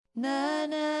Na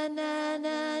na na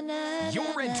na na.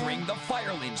 You're entering the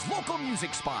Firelands local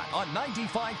music spot on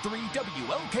 95.3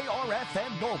 WLKR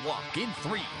FM Norwalk in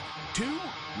 3, 2,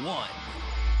 1.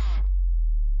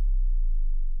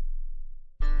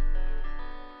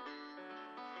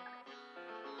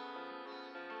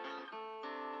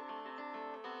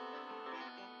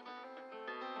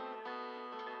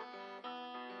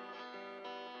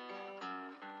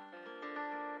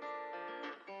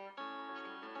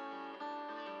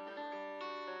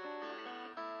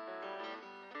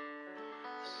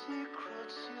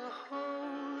 Secrets you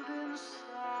hold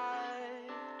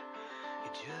inside.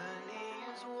 Your journey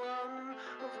is one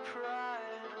of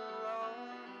pride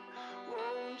alone.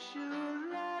 Won't you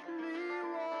let me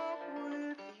walk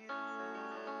with you?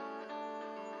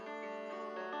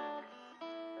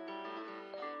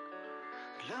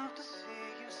 I'd love to see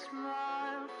you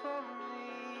smile for me.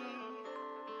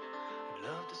 I'd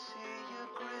love to see you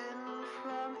grin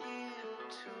from ear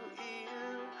to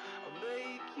ear. I'll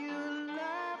make you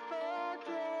laugh a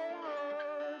day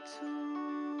or two.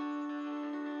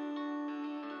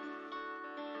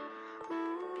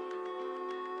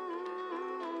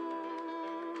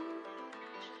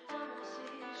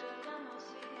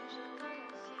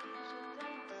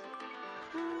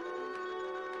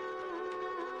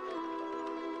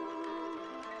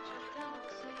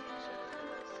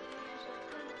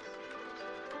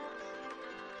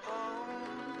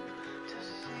 To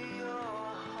see your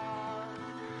heart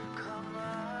come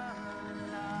alive.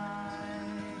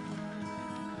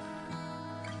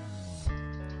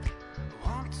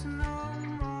 Want to know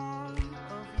more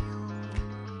of you.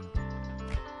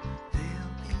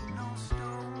 There'll be no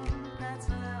stone that's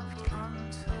left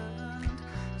unturned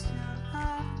till I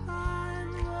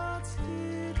find what's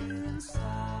hid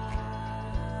inside.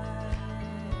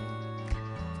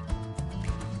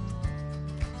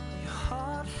 Your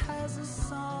heart has a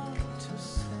song to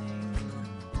sing.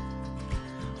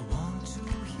 I want to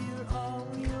hear all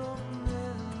your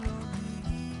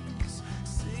melodies.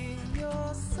 Sing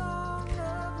your song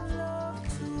of love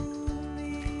to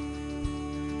me.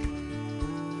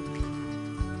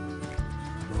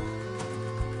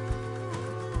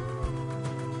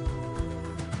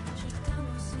 Je t'aime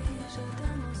aussi, je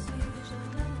t'aime aussi, je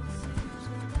t'aime aussi,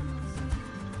 je t'aime aussi.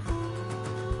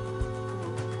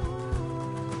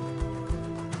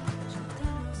 Je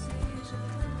t'aime aussi, je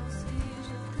t'aime aussi,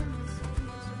 je t'aime aussi,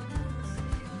 je t'aime aussi.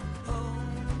 Oh,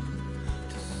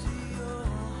 to see your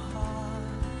heart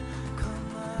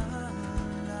come alive.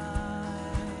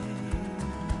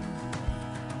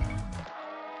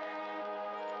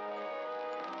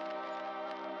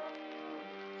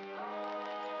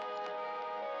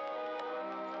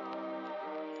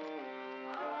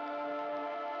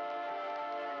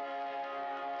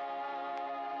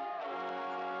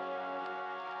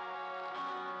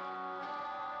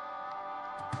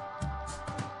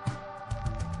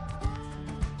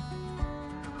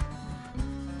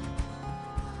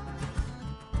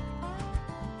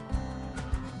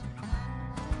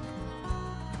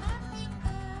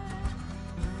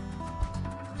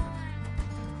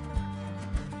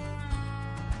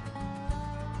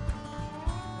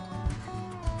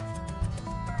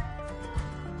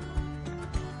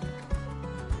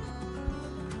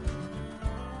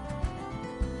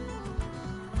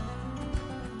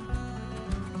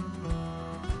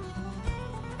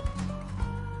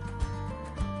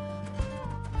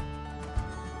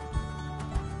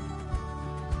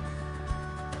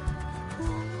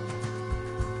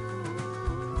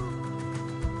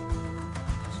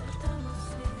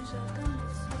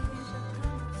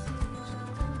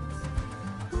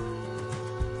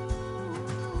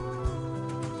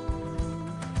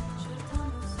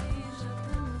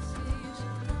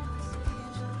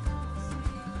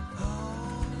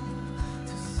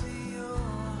 To see your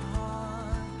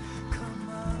heart come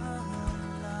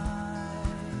alive.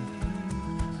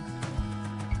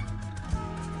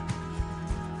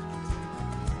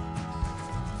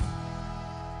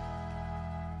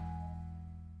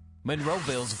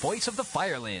 Monroeville's voice of the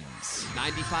Firelands,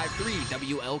 95.3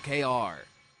 WLKR.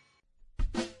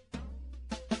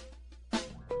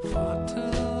 Fata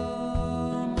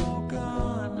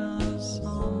Morgana,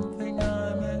 something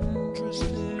I'm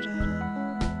interested in.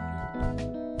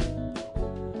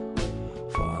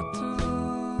 Fata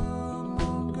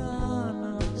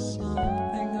Morgana,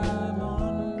 something I'm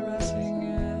undressing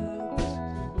yet.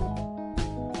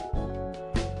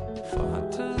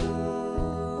 Fata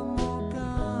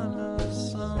Morgana,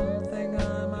 something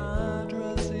I'm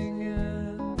addressing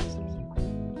yet.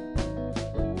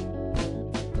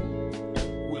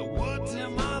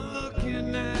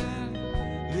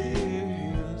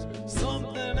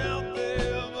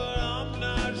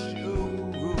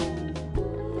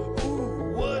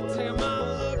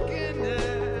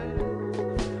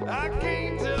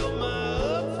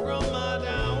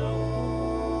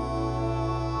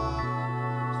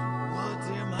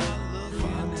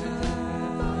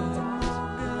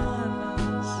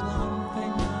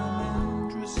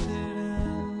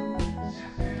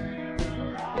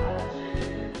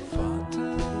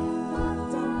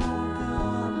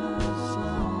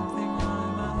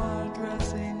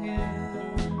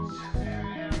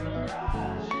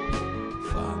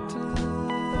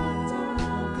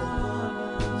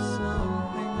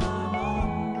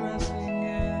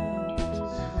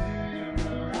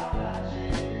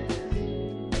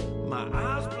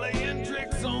 was playing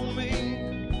tricks on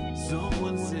me.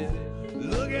 Someone said,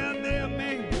 look out there,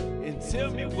 man, and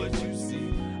tell me what you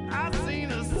see. I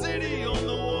seen a city on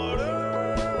the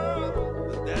water,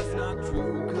 but that's not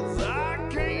true, 'cause I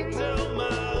can't tell my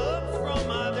ups from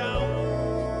my downs.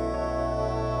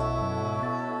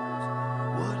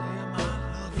 What am I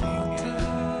looking at?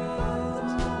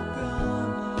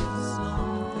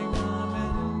 Something I'm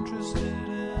interested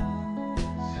in.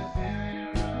 Something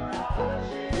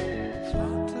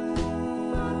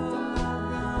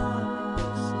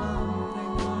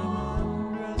I'm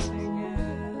undressing in.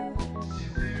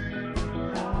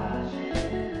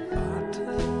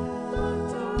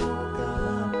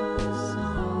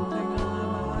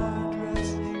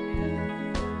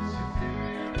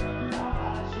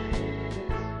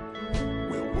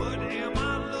 Well, what am I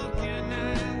looking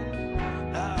at?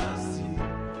 I see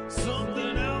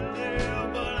something out there,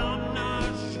 but I'm not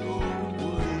sure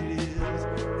what it is.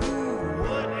 Ooh,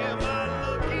 what am I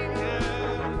looking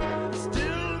at?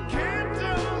 Still can't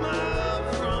tell my up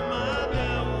from my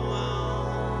down.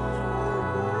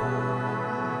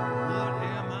 What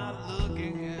am I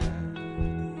looking at?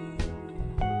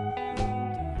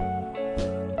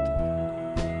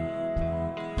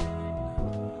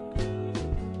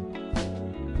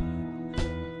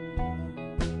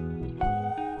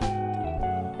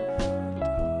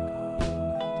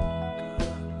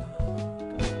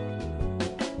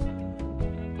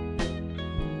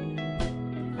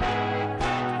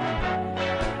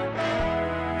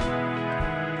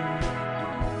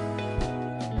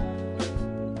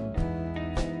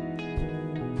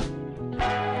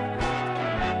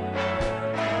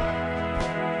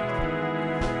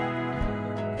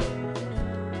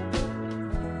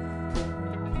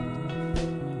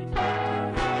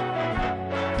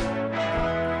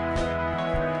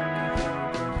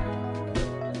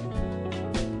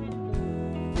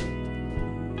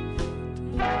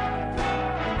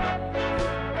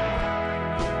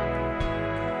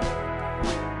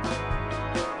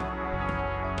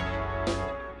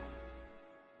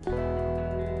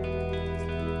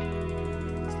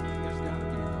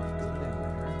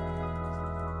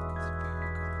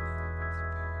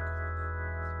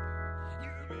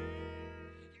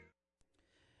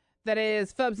 That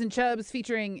is Fubbs and Chubbs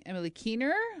featuring Emily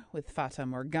Keener with Fata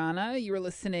Morgana. You were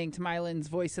listening to Mylan's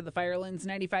Voice of the Firelands,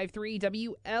 95.3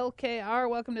 WLKR.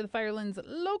 Welcome to the Firelands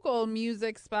local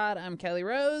music spot. I'm Kelly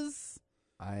Rose.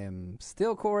 I am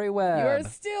still Cory Webb. You are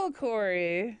still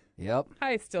Cory. Yep.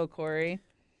 Hi, still Cory.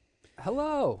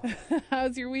 Hello.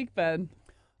 How's your week been?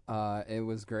 It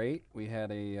was great. We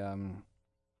had a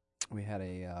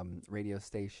radio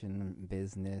station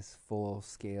business full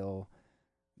scale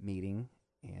meeting,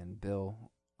 and Bill,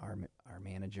 our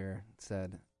manager,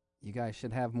 said, "You guys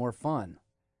should have more fun.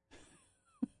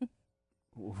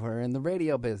 We're in the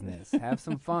radio business. Have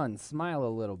some fun. Smile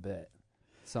a little bit."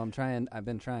 So I've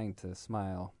been trying to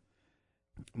smile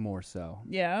more so.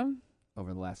 Yeah.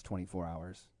 Over the last 24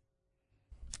 hours.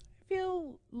 I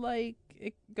feel like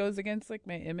it goes against like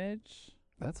my image.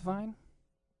 That's fine.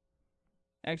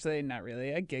 Actually, not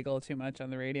really. I giggle too much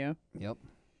on the radio. Yep.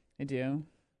 I do.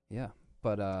 Yeah.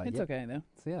 But it's yeah. okay though.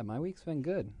 So yeah, my week's been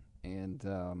good, and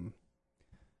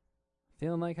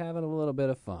feeling like having a little bit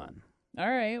of fun. All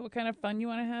right, what kind of fun you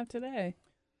want to have today?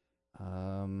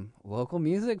 Local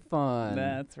music fun.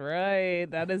 That's right.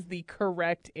 That is the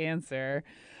correct answer.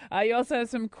 You also have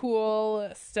some cool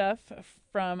stuff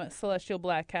from Celestial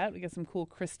Black Cat. We got some cool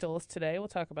crystals today. We'll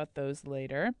talk about those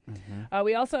later. Mm-hmm.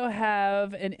 We also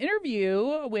have an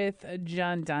interview with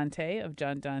John Dante of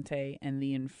John Dante and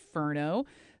the Inferno.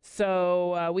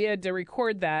 So we had to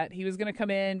record that. He was going to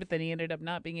come in, but then he ended up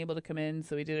not being able to come in.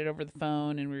 So we did it over the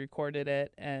phone and we recorded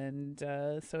it. And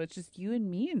so it's just you and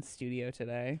me in studio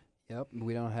today. Yep.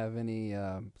 We don't have any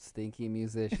stinky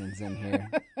musicians in here.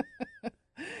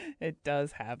 It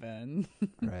does happen.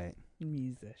 Right.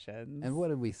 Musicians. And what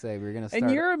did we say? We were going to start.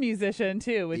 And you're a musician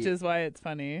too, which is why it's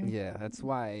funny. Yeah, that's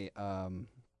why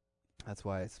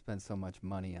I spent so much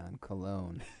money on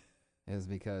cologne. Is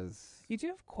because you do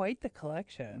have quite the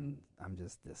collection. I'm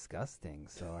just disgusting,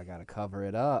 so I got to cover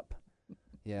it up.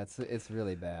 Yeah, it's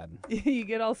really bad. You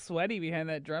get all sweaty behind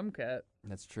that drum kit.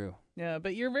 That's true. Yeah,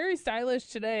 but you're very stylish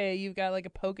today. You've got like a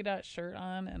polka dot shirt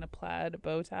on and a plaid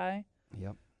bow tie.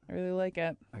 Yep. I really like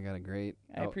it. I got a great...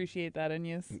 I appreciate that in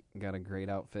you. Got a great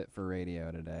outfit for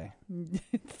radio today.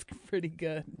 It's pretty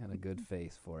good. And a good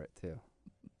face for it, too.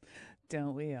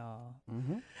 Don't we all?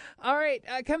 Mm-hmm. All right,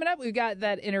 coming up, we've got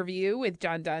that interview with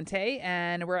John Dante,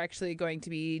 and we're actually going to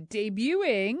be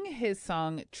debuting his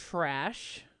song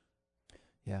Trash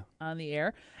on the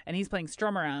air, and he's playing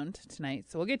Strum Around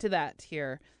tonight, so we'll get to that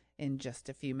here in just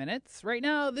a few minutes. Right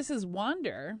now, this is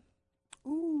Wander.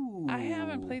 Ooh. I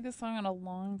haven't played this song in a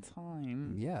long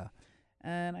time. Yeah.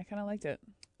 And I kind of liked it.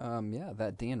 Yeah,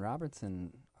 that Dan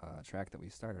Robertson track that we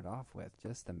started off with,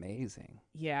 just amazing.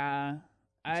 Yeah,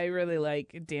 I really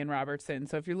like Dan Robertson.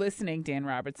 So if you're listening, Dan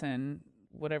Robertson,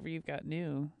 whatever you've got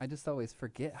new. I just always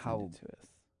forget how send it to us.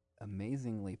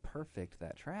 Amazingly perfect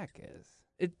that track is.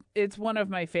 It's one of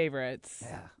my favorites.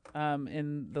 Yeah.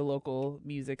 In the local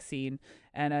music scene,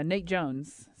 and Nate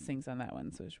Jones sings on that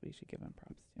one, so we should give him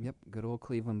props too. Yep, good old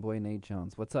Cleveland boy Nate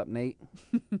Jones. What's up, Nate?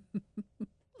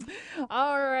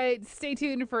 All right, stay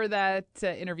tuned for that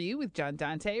interview with John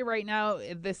Dante. Right now,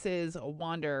 this is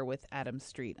Wander with Adam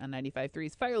Street on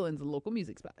 95.3's Fireland's local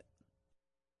music spot.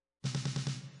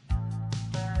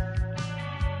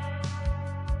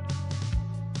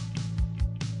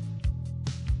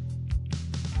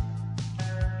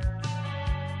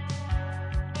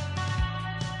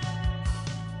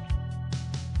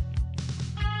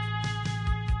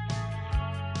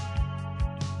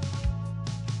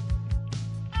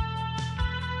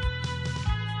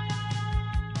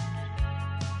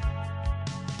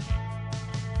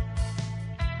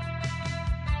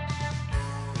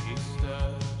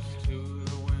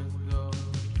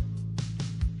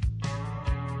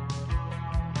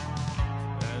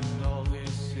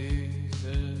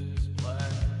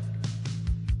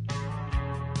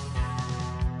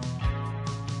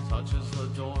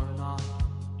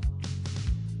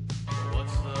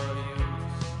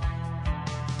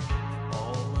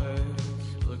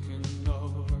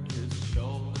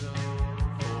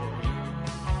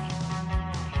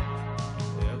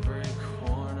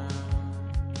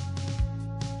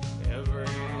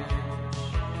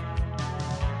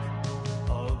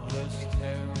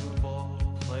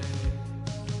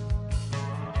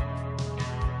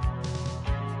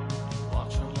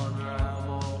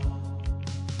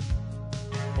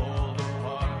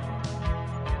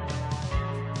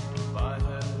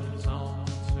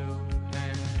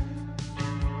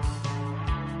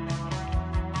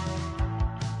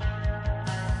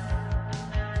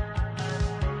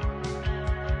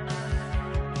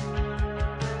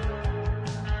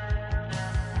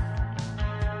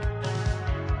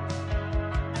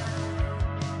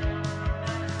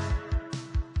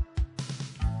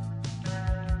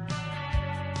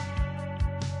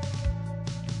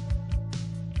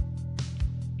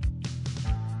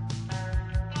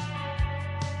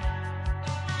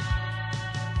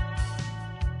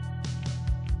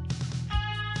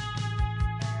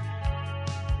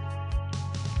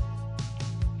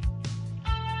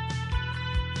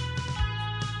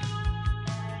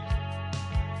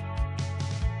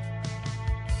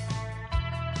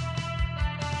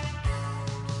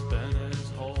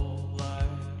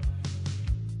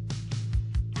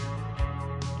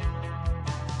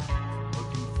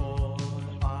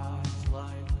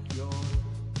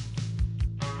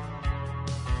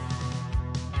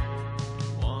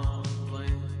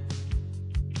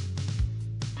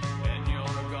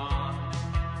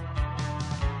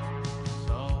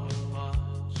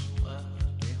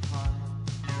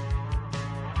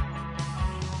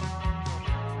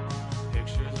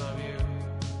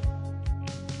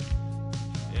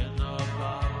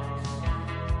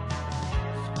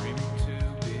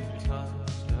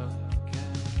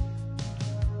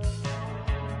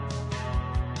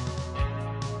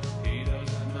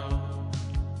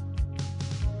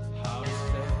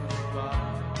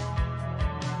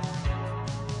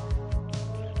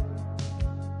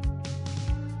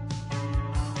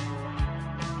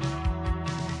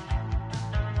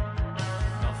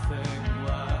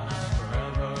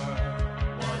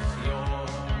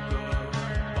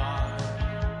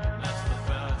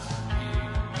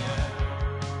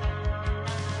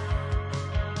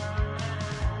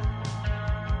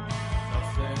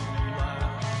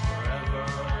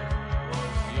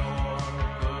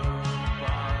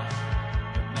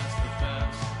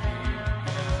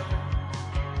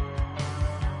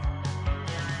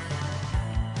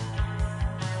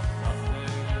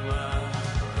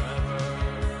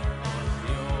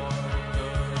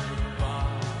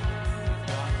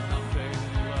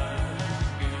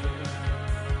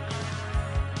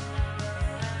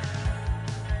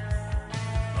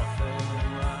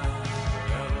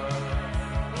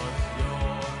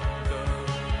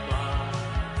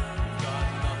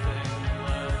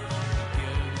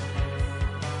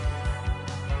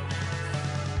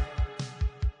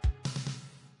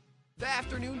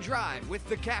 Afternoon Drive with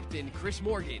the captain, Chris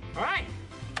Morgan. All right.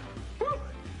 Woo.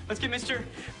 Let's get Mr.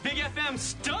 Big FM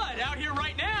Stud out here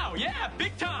right now. Yeah,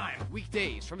 big time.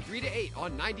 Weekdays from 3 to 8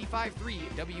 on 95.3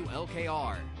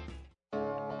 WLKR.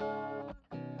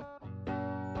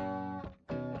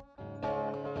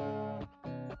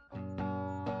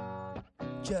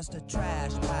 just a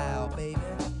trash pile, baby.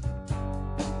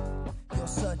 You're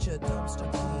such a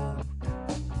dumpster queen.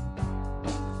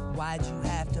 Why'd you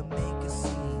have to make a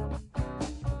scene?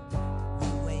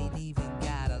 You ain't even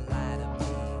gotta lie to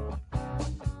me.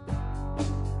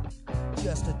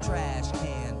 Just a trash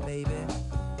can, baby.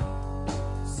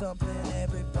 Something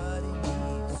everybody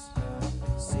needs.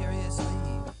 Seriously,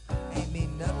 ain't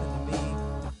mean nothing to me.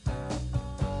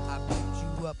 I picked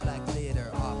you up like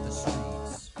litter off the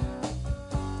streets.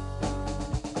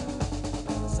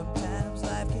 Sometimes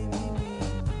life can be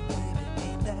mean, baby,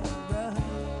 ain't that right?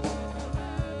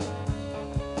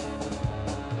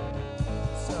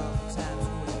 Sometimes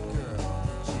for a girl,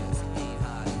 it just ain't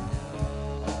hot enough.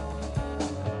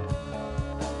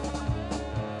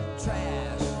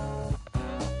 Trash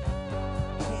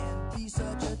can be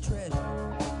such a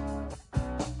treasure.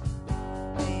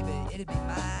 Baby, it'd be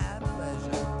my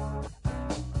pleasure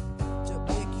to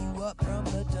pick you up from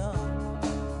the dump.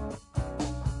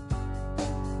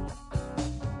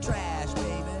 Trash,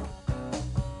 baby,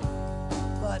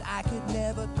 but I could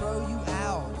never throw you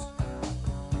out.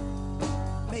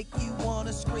 Make you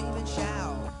wanna scream and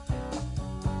shout.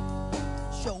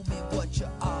 Show me what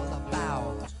you're all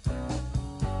about.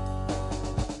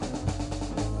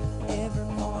 Every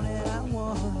morning I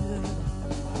wonder,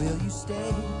 will you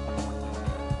stay?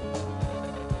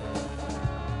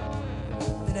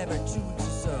 Then every 2 weeks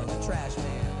or so, the trash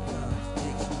man comes,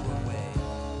 takes you away.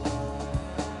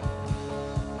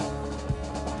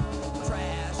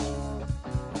 Trash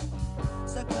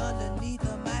stuck underneath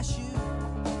of my shoe,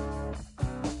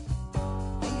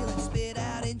 feeling spit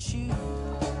out and chew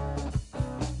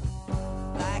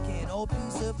like an old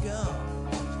piece of gum.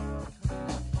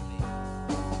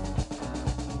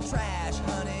 Trash,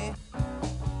 honey,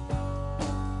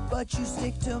 but you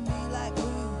stick to me like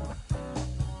glue.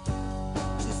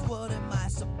 Just what am I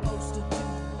supposed to do?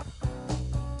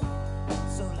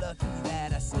 So lucky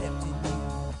that I stepped in you.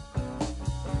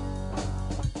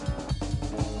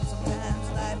 Sometimes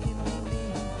life can be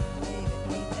mean, baby,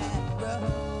 ain't that rough?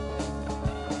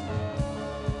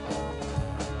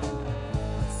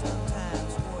 But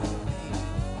sometimes for you, baby,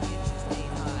 it just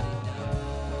ain't hot enough.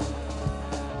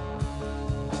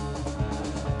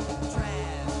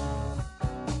 Trash,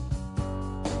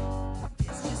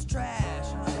 it's just trash,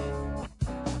 honey.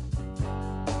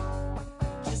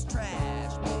 Just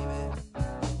trash, baby.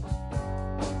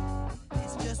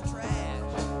 It's just trash,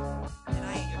 and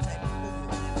I ain't your type of fool.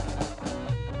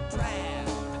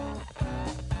 Trash.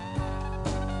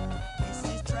 It's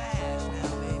just trash now,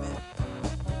 baby.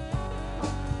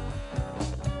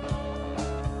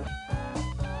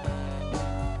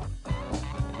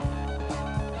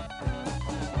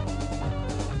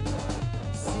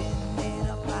 Sitting in a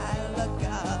pile of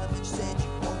garbage, said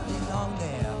you won't belong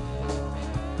there.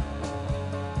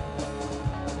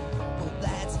 Well,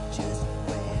 that's just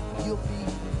where you'll be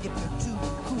if you're too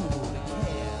cool to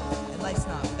care. And life's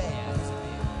not fair, is it?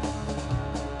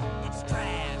 It's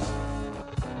trash.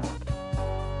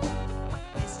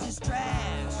 It's just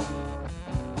trash.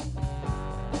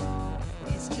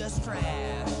 It's just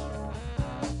trash.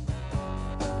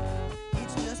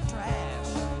 It's just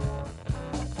trash.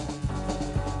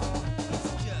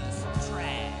 It's just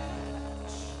trash.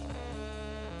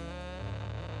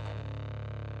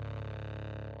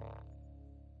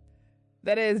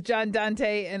 That is John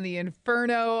Dante and the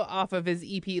Inferno off of his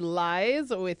EP Lies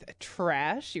with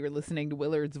Trash. You were listening to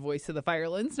Willard's Voice of the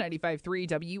Firelands, 95.3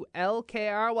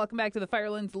 WLKR. Welcome back to the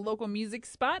Firelands local music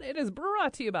spot. It is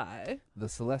brought to you by The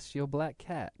Celestial Black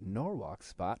Cat, Norwalk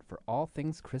spot for all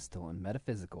things crystal and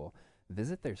metaphysical.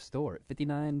 Visit their store at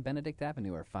 59 Benedict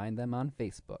Avenue or find them on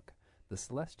Facebook. The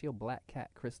Celestial Black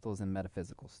Cat Crystals and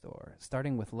Metaphysical Store,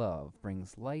 starting with love,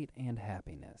 brings light and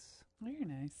happiness. Very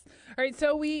nice. All right,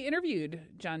 so we interviewed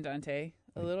John Dante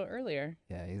a little earlier.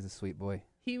 Yeah, he's a sweet boy.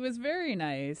 He was very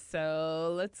nice,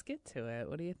 so let's get to it.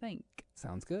 What do you think?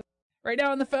 Sounds good. Right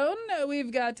now on the phone,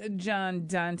 we've got John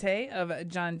Dante of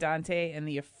John Dante and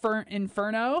the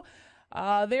Inferno.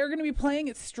 They're going to be playing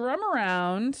at Strum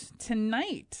Around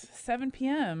tonight, 7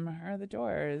 p.m. are the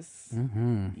doors.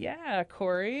 Mm-hmm. Yeah,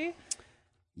 Cory.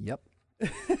 Yep.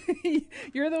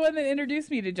 You're the one that introduced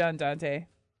me to John Dante.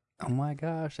 Oh my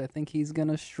gosh, I think he's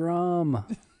gonna strum.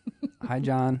 Hi,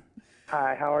 John.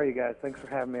 Hi, how are you guys? Thanks for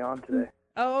having me on today.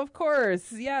 Oh, of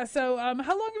course. Yeah, so how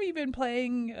long have you been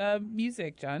playing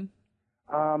music, John?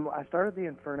 I started the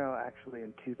Inferno actually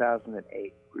in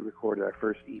 2008. We recorded our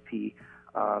first EP,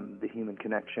 The Human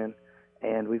Connection,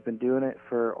 and we've been doing it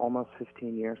for almost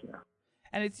 15 years now.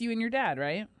 And it's you and your dad,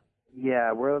 right?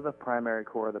 Yeah, we're the primary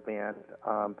core of the band.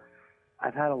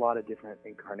 I've had a lot of different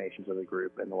incarnations of the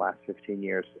group in the last 15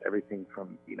 years, everything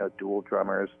from, dual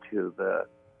drummers to the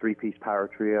 3-piece power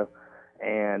trio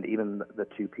and even the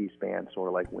 2-piece band, sort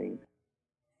of like Ween.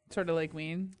 Sort of like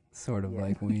Ween? Sort of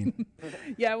like Ween.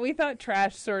 Yeah, we thought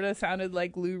Trash sort of sounded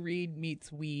like Lou Reed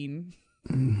meets Ween.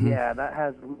 Mm-hmm. Yeah,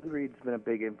 Lou Reed's been a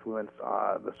big influence,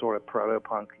 the sort of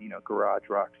proto-punk, garage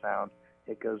rock sound.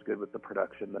 It goes good with the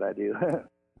production that I do.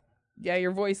 Yeah,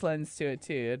 your voice lends to it,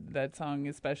 too. That song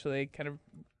especially kind of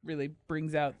really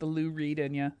brings out the Lou Reed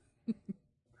in you.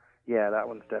 Yeah, that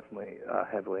one's definitely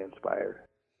heavily inspired.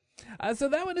 So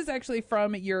that one is actually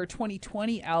from your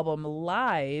 2020 album,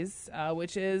 Lies,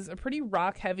 which is a pretty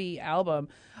rock-heavy album.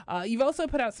 You've also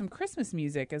put out some Christmas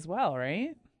music as well,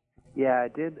 right? Yeah, I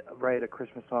did write a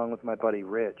Christmas song with my buddy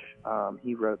Rich.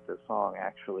 He wrote the song,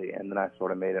 actually, and then I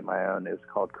sort of made it my own. It's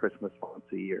called Christmas Once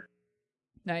a Year.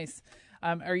 Nice.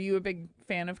 Are you a big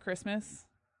fan of Christmas?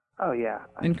 Oh, yeah.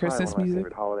 And Christmas one of my music?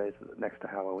 favorite holidays next to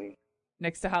Halloween.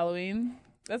 Next to Halloween?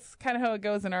 That's kind of how it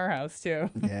goes in our house, too.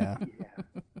 Yeah.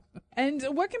 And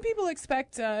what can people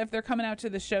expect if they're coming out to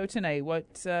the show tonight?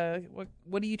 What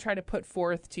do you try to put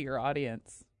forth to your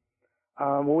audience?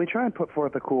 Well, we try and put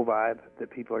forth a cool vibe that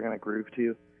people are going to groove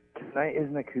to. Tonight is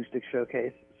an acoustic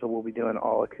showcase, so we'll be doing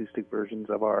all acoustic versions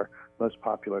of our most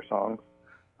popular songs,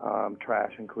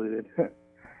 Trash included.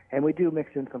 And we do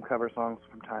mix in some cover songs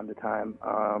from time to time,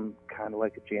 kind of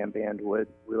like a jam band would.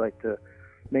 We like to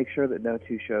make sure that no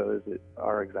two shows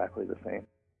are exactly the same.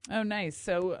 Oh, nice.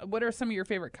 So what are some of your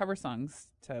favorite cover songs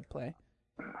to play?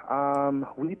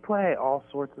 We play all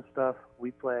sorts of stuff.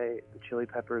 We play the Chili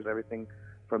Peppers, everything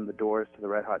from the Doors to the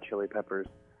Red Hot Chili Peppers.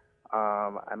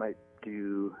 I might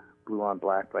do Blue on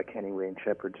Black by Kenny Wayne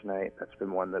Shepherd tonight. That's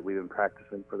been one that we've been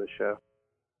practicing for the show.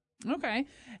 Okay.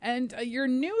 And your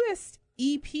newest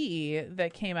EP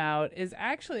that came out is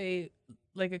actually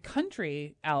like a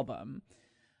country album.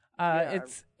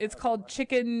 It's called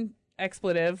Chicken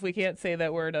Expletive. We can't say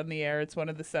that word on the air. It's one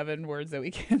of the 7 words that we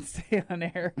can't say on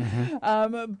air.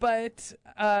 Mm-hmm. But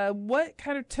what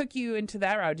kind of took you into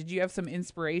that route? Did you have some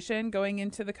inspiration going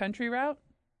into the country route?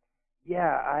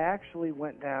 Yeah, I actually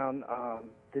went down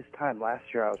this time last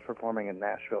year. I was performing in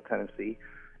Nashville, Tennessee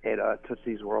at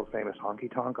Tootsie's World Famous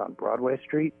Honky Tonk on Broadway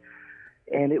Street.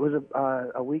 And it was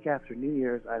a week after New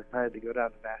Year's. I decided to go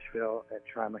down to Nashville and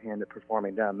try my hand at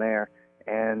performing down there.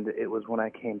 And it was when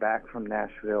I came back from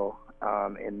Nashville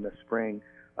in the spring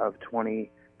of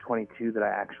 2022 that I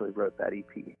actually wrote that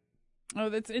EP. Oh,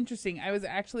 that's interesting.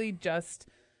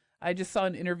 I just saw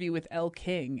an interview with Elle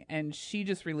King, and she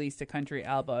just released a country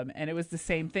album, and it was the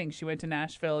same thing. She went to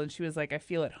Nashville, and she was like, I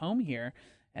feel at home here,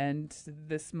 and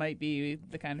this might be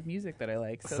the kind of music that I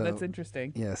like. So that's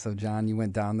interesting. Yeah, so John, you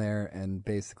went down there and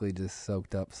basically just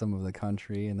soaked up some of the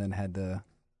country and then had to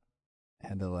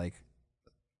like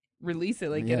release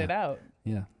it, get it out.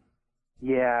 Yeah.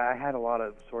 Yeah, I had a lot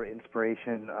of sort of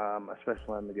inspiration,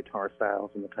 especially on the guitar styles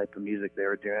and the type of music they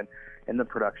were doing and the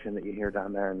production that you hear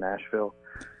down there in Nashville.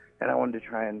 And I wanted to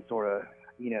try and sort of,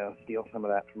 steal some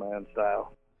of that for my own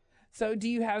style. So do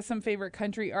you have some favorite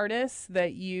country artists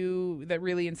that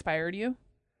really inspired you?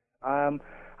 I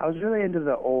was really into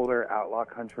the older outlaw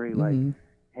country, like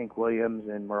Hank Williams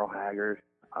and Merle Haggard.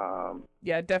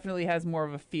 Yeah, it definitely has more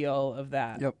of a feel of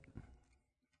that. Yep.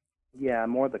 Yeah,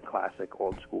 more the classic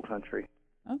old school country.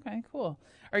 Okay, cool.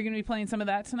 Are you going to be playing some of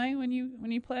that tonight when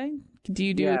you play? Do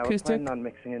you do acoustic? Yeah, I was planning on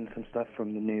mixing in some stuff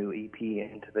from the new EP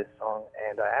into this song,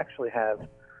 and I actually have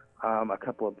a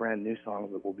couple of brand new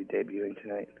songs that will be debuting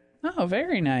tonight. Oh,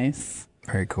 very nice.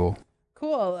 Very cool.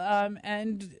 Cool.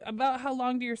 And about how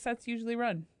long do your sets usually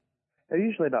run? They're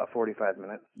usually about 45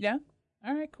 minutes. Yeah?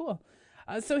 All right, cool.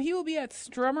 So he will be at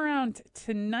Strum Around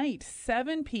tonight,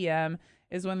 7 p.m.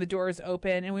 is when the doors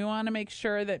open, and we want to make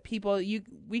sure that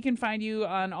we can find you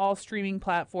on all streaming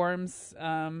platforms,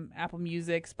 Apple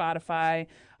Music, Spotify.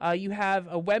 You have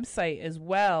a website as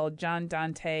well, John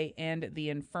Dante and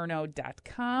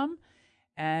theinferno.com,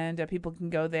 and people can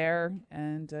go there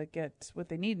and get what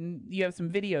they need. And you have some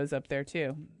videos up there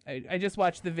too. I just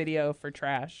watched the video for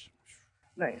Trash.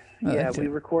 Nice. Yeah, we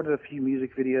recorded a few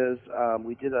music videos.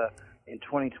 In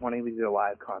 2020, we did a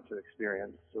live concert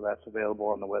experience, so that's available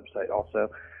on the website also.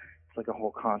 It's like a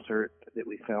whole concert that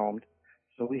we filmed.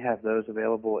 So we have those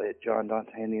available at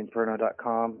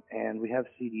johndanteandtheinferno.com, and we have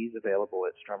CDs available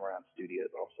at Strum Around Studios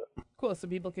also. Cool, so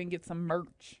people can get some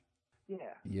merch. Yeah.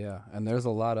 Yeah, and there's a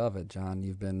lot of it, John.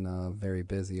 You've been very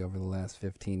busy over the last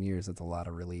 15 years. It's a lot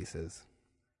of releases.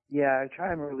 Yeah, I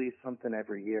try and release something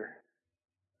every year.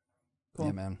 Cool.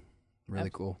 Yeah, man. Really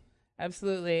cool.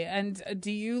 Absolutely. And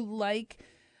do you like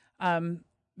the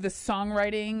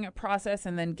songwriting process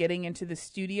and then getting into the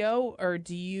studio, or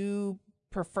do you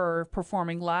prefer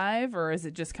performing live, or is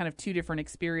it just kind of two different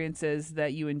experiences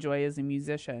that you enjoy as a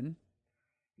musician?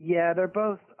 Yeah, they're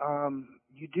both.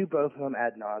 You do both of them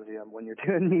ad nauseum when you're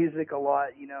doing music a lot,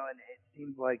 and it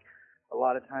seems like a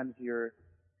lot of times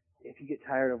if you get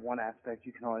tired of one aspect,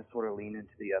 you can always sort of lean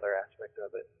into the other aspect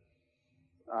of it.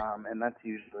 And that's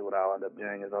usually what I'll end up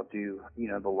doing is I'll do,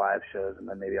 the live shows, and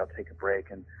then maybe I'll take a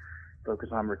break and focus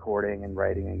on recording and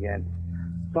writing again.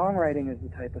 Songwriting is the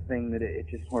type of thing that it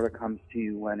just sort of comes to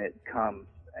you when it comes,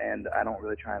 and I don't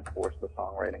really try and force the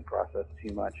songwriting process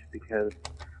too much because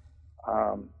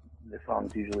the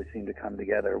songs usually seem to come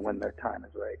together when their time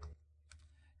is right.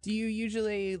 Do you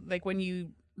usually, like when you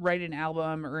write an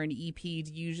album or an EP,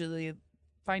 do you usually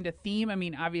find a theme? I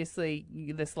mean, obviously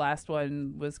this last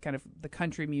one was kind of the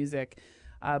country music,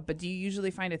 but do you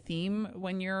usually find a theme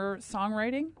when you're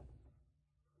songwriting?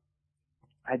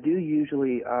 I do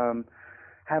usually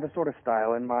have a sort of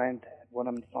style in mind when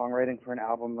I'm songwriting for an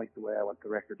album, like the way I want the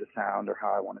record to sound or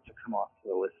how I want it to come off to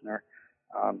the listener.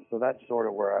 So that's sort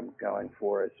of where I'm going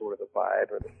for, is sort of the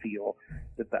vibe or the feel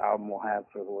that the album will have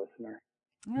for the listener.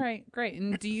 All right, great.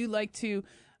 And do you like to,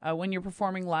 when you're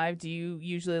performing live, do you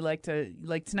usually like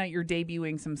tonight you're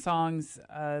debuting some songs,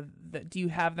 do you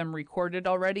have them recorded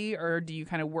already, or do you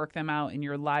kind of work them out in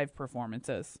your live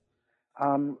performances?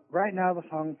 Right now the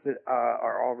songs that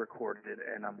are all recorded,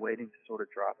 and I'm waiting to sort of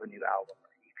drop a new album or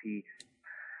EP.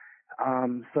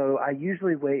 So I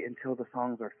usually wait until the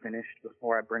songs are finished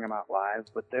before I bring them out live,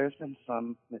 but there's been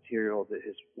some material that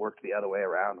has worked the other way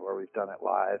around where we've done it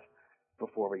live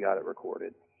before we got it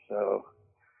recorded. So,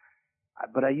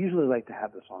 but I usually like to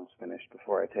have the songs finished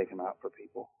before I take them out for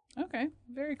people. Okay,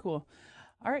 very cool.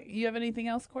 All right, you have anything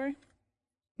else, Cory?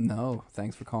 No,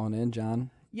 thanks for calling in, John.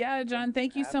 Yeah, John,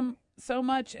 thank you so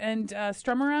much. And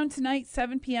Strum Around tonight,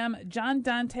 7 p.m., John,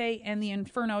 Dante, and the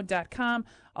Inferno.com.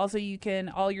 Also, you can,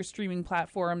 all your streaming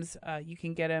platforms, you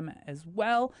can get him as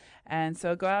well. And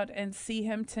so go out and see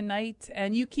him tonight.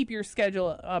 And you keep your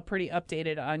schedule pretty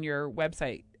updated on your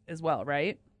website as well,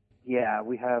 right? Yeah,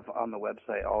 we have on the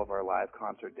website all of our live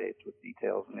concert dates with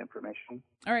details and information.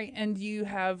 All right, and you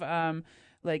have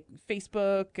like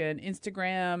Facebook and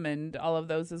Instagram and all of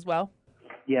those as well?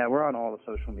 Yeah, we're on all the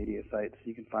social media sites.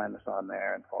 You can find us on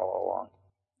there and follow along.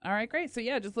 All right, great. So,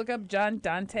 yeah, just look up John,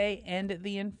 Dante, and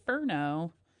the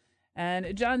Inferno.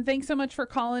 And, John, thanks so much for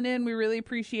calling in. We really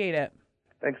appreciate it.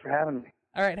 Thanks for having me.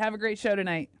 All right, have a great show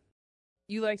tonight.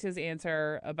 You liked his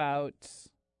answer about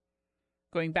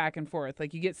going back and forth.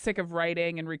 Like, you get sick of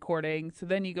writing and recording, so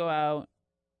then you go out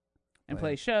and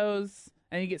play shows,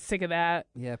 and you get sick of that.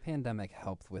 Yeah, pandemic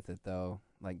helped with it, though.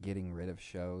 Like getting rid of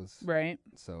shows. Right.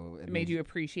 So it made you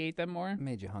appreciate them more?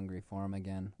 Made you hungry for them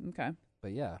again. Okay.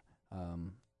 But yeah,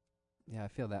 I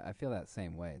feel that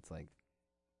same way. It's like,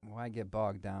 why get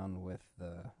bogged down with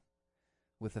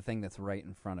the thing that's right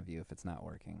in front of you if it's not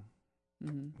working?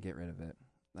 Mm-hmm. Get rid of it.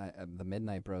 The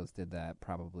Midnight Bros did that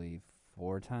probably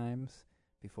 4 times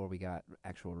before we got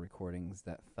actual recordings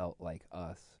that felt like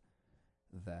us,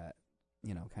 that,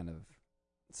 kind of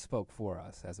spoke for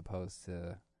us, as opposed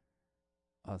to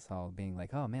us all being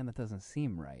like, oh man, that doesn't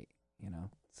seem right,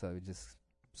 So we just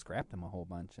scrapped them a whole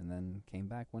bunch and then came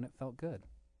back when it felt good.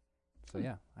 So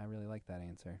yeah, I really like that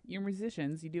answer. You're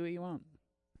musicians, you do what you want.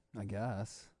 I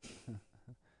guess.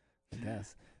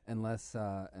 Unless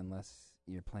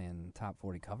you're playing top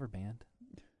 40 cover band.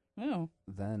 Oh.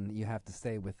 Then you have to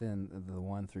stay within the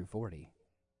 1 through 40.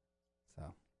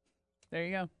 So. There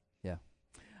you go. Yeah.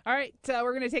 All right,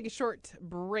 we're going to take a short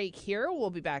break here.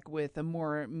 We'll be back with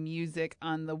more music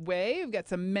on the way. We've got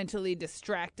some Mentally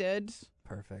Distrakted.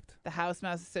 Perfect. The House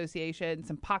Mouse Association,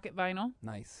 some Pocket Vinyl.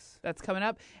 Nice. That's coming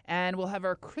up. And we'll have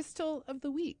our Crystal of the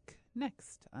Week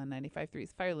next on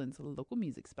 95.3's Fireland's local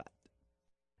music spot.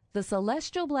 The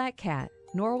Celestial Black Cat,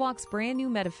 Norwalk's brand new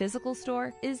metaphysical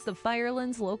store, is the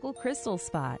Fireland's local crystal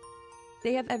spot.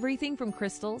 They have everything from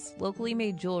crystals, locally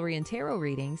made jewelry and tarot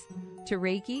readings, to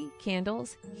Reiki,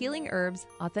 candles, healing herbs,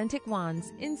 authentic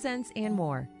wands, incense, and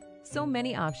more. So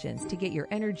many options to get your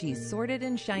energy sorted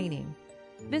and shining.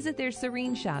 Visit their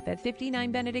Serene shop at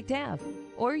 59 Benedict Ave,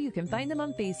 or you can find them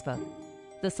on Facebook.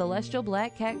 The Celestial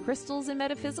Black Cat Crystals and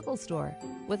Metaphysical Store,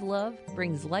 with love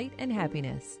brings light and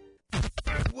happiness.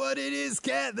 What it is,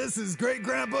 Cat? This is Great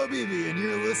Grandpa BB, and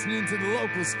you're listening to the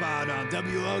local spot on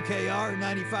WLKR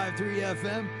 95.3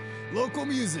 FM. Local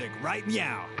music, right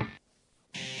meow.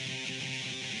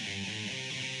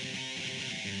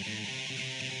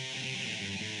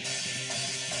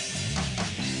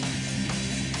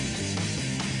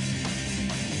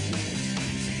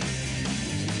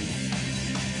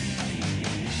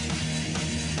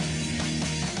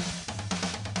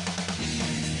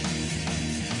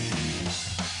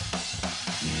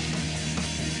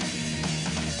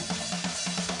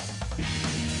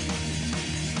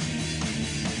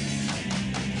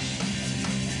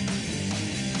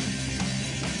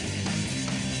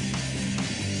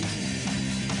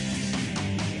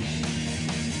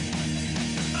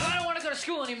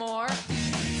 school anymore. I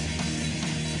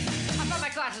found my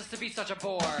classes to be such a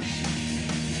bore. Who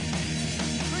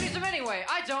needs them anyway?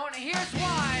 I don't. Here's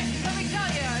why. Let me tell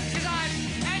you, because I'm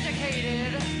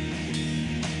educated.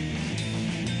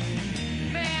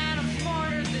 Man, I'm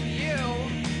smarter than you.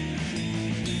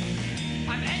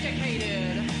 I'm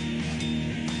educated.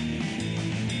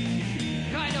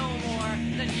 I know more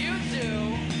than you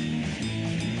do.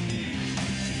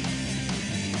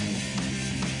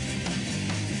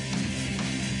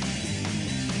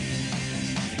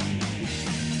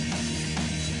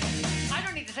 I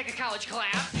don't need to take a college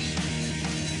class.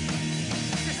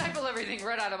 Because I pull everything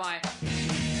right out of my...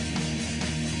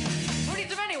 Who needs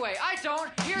them anyway? I don't.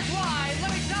 Here's why.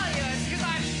 Let me tell you. It's because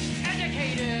I'm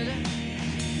educated.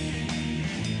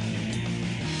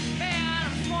 Man,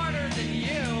 I'm smarter than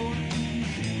you.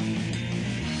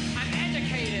 I'm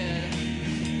educated.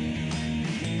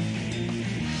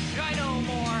 I know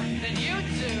more than you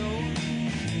do.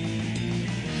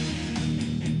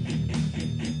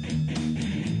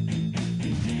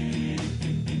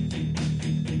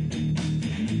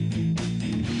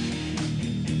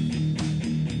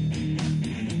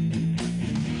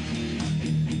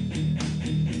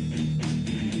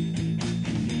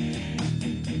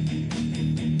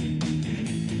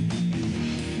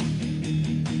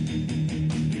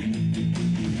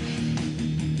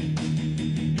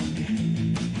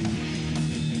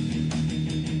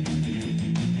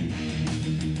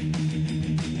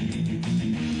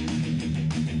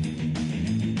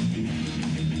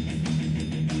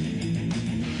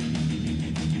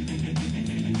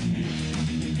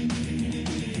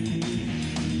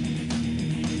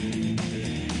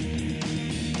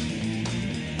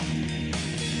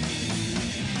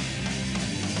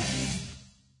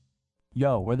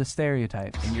 Yo, we're the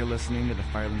Stereotypes. And you're listening to the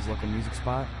Firelands Local Music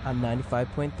Spot on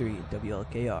 95.3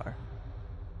 WLKR.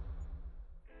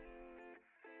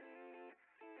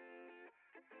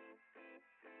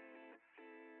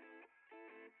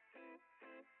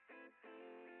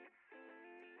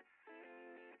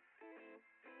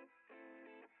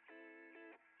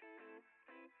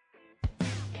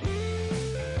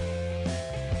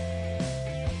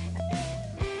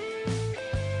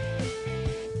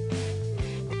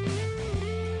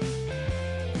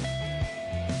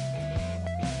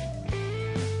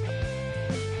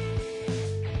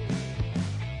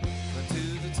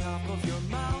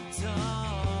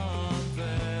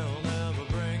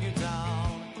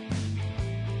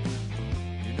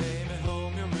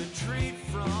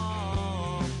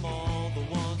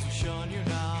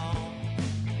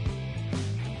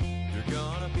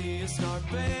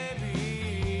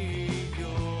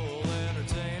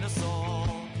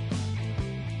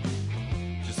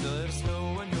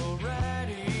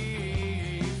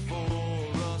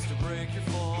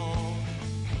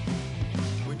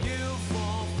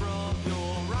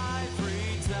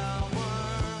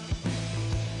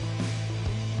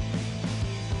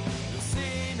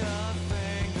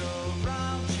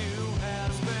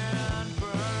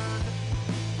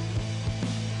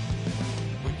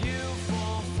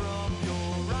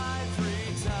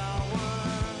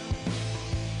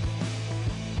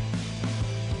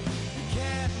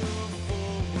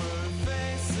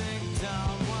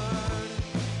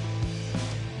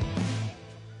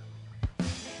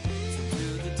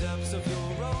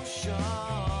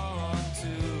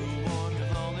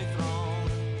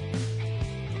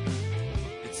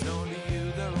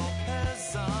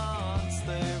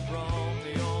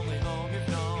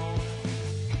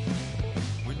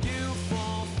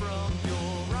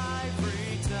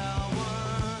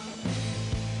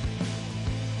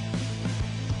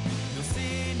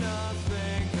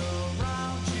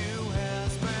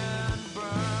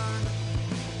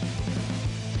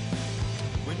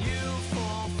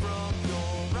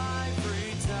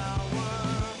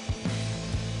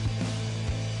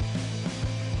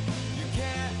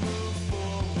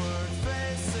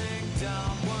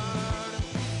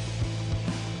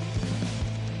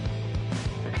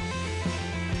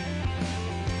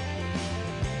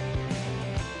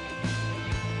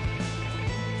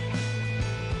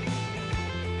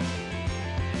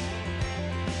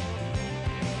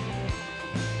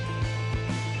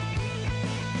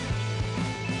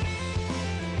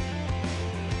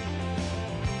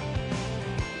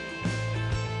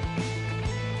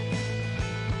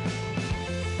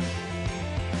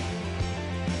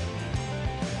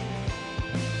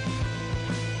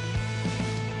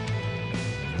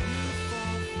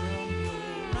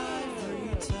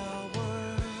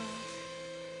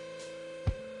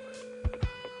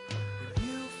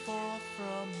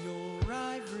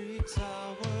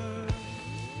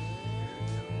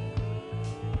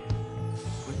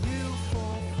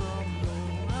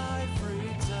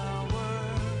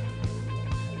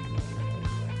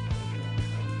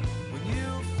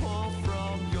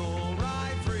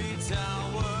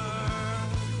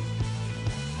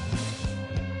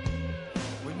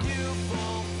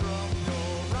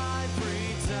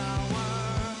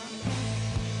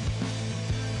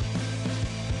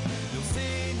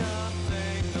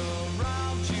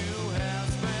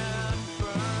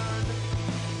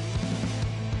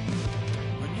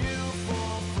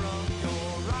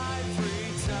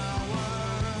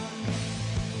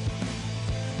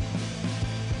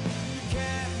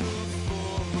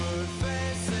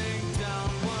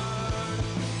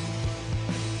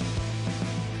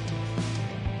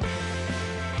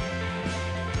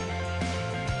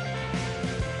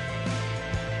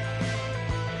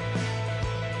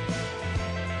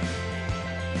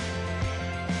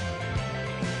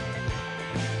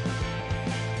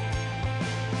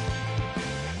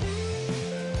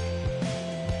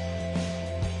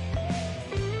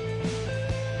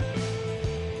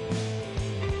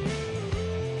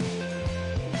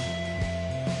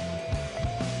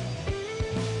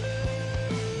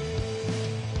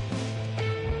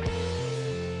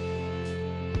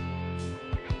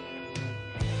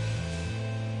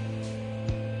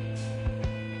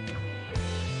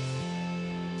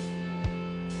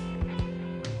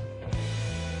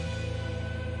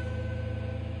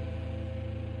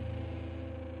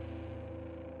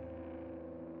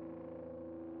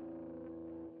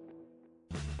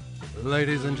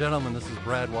 Ladies and gentlemen, this is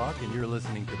Brad Walk, and you're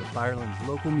listening to the Firelands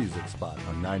Local Music Spot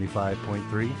on 95.3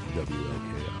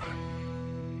 WLKR.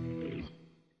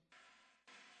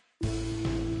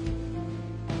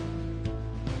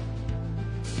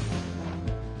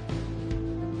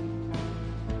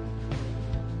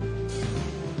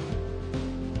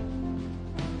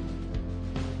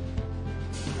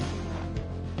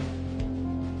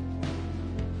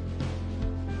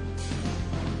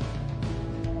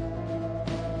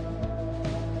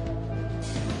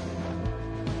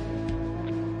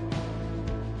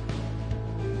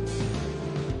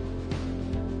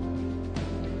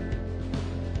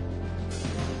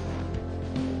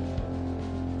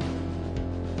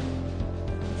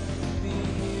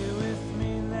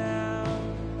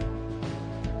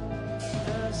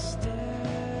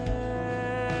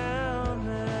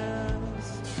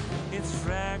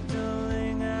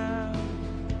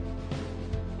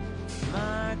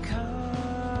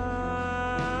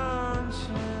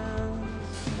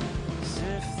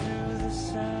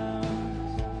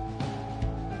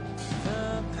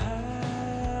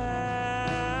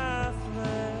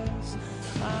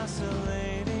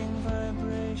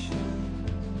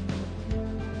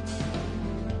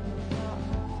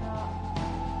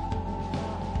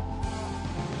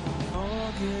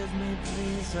 Forgive me,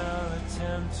 please, I'll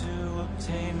attempt to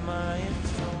obtain my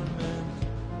atonement.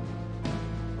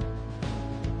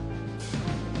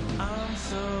 I'm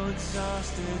so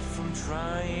exhausted from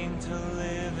trying to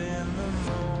live in the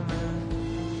moment.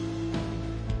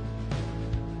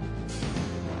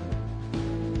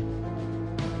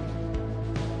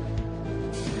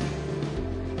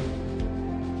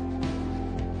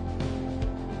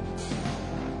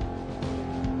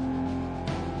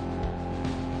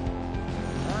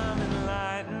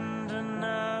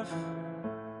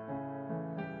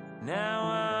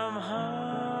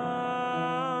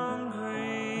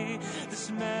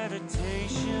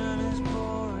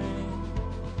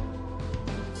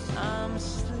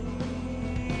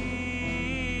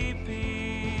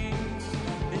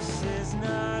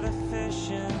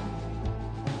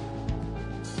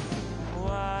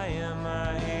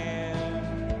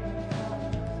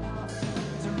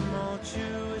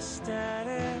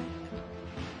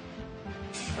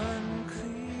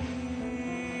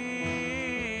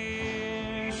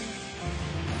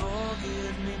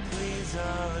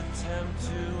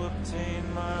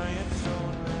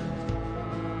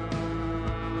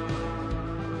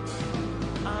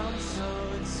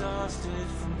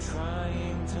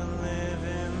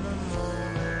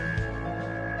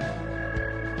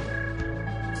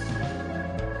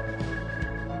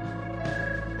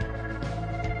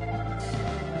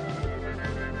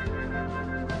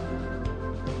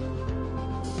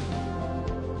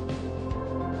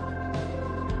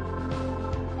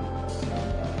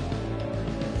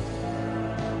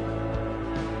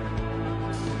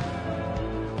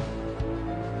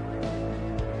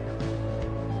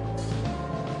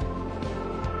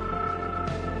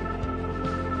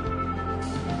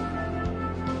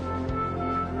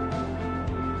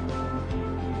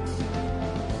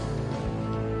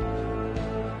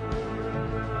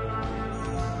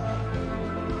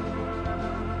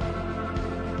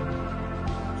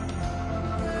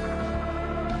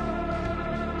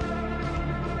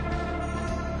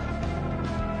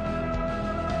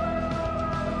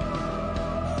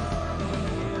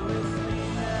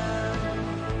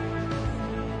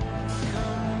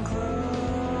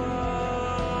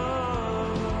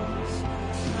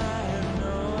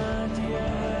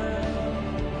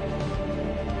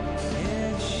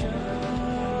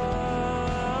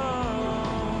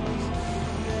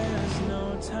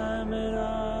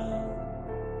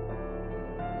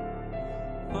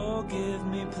 Forgive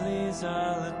me, please,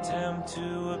 I'll attempt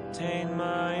to obtain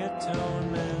my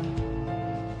atonement.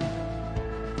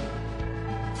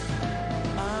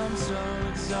 I'm so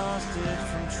exhausted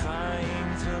from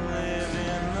trying to live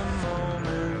in the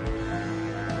moment.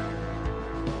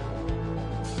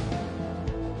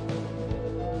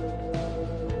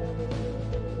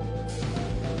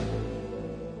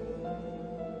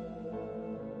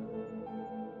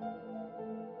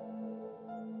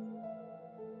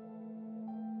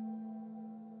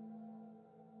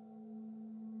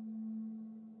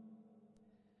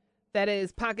 That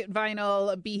is Pocket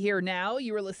Vinyl, Be Here Now.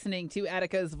 You were listening to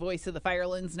Attica's Voice of the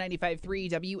Firelands, 95.3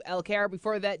 WLKR.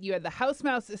 Before that, you had the House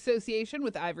Mouse Association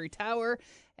with Ivory Tower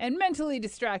and Mentally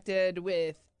Distracted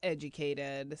with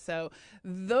Educated. So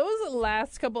those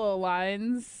last couple of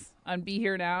lines on Be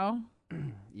Here Now,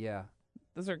 yeah,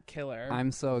 those are killer.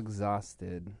 I'm so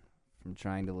exhausted from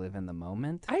trying to live in the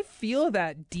moment. I feel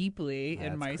that deeply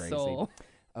in my crazy. soul.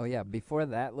 Oh, yeah. Before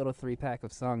that little 3-pack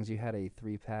of songs, you had a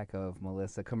 3-pack of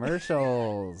Melissa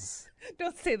commercials.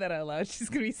 Don't say that out loud. She's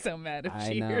going to be so mad if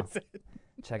she hears it.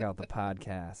 Check out the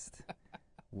podcast.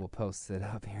 We'll post it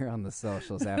up here on the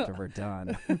socials after we're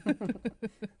done.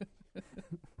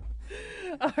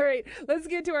 All right, let's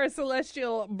get to our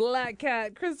Celestial Black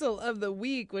Cat Crystal of the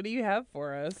Week. What do you have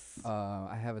for us?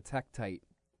 I have a Tektite.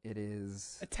 It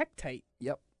is... A Tektite?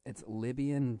 Yep. It's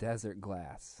Libyan desert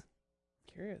glass.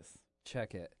 Curious.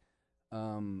 Check it.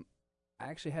 I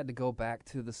actually had to go back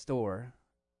to the store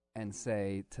and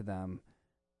say to them,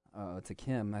 to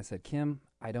Kim, I said, Kim,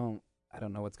 I don't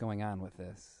know what's going on with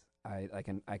this. I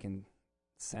can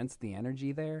sense the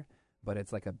energy there, but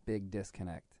it's like a big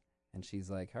disconnect. And she's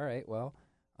like, all right, well,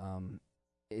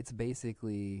 it's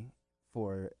basically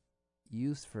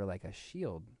used for like a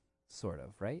shield, sort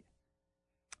of, right?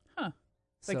 Huh.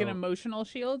 Like an emotional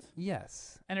shield?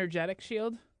 Yes. Energetic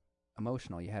shield?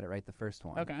 Emotional. You had it right the first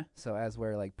one. Okay. So as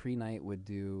where like pre-night would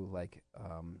do like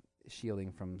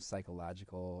shielding from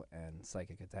psychological and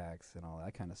psychic attacks and all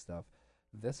that kind of stuff,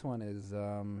 this one is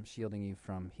shielding you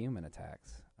from human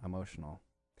attacks, emotional.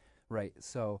 Right.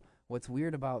 So what's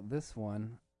weird about this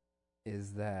one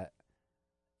is that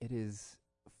it is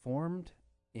formed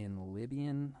in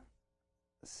Libyan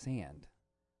sand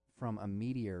from a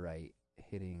meteorite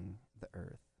hitting the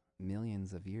Earth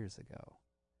millions of years ago.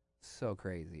 So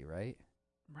crazy, right?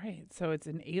 Right. So it's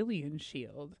an alien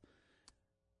shield.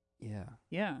 Yeah.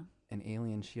 Yeah. An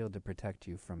alien shield to protect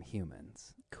you from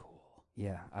humans. Cool.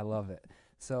 Yeah, I love it.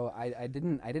 So I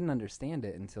didn't understand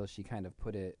it until she kind of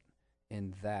put it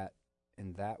in that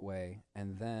way,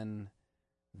 and then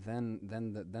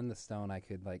the stone, I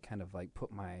could like kind of like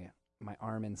put my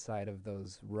arm inside of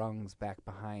those rungs back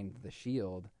behind the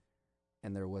shield,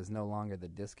 and there was no longer the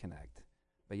disconnect.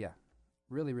 But yeah,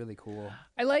 really, really cool.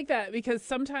 I like that because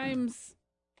sometimes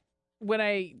when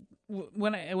I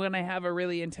have a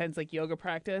really intense like yoga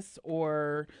practice,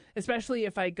 or especially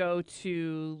if I go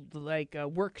to like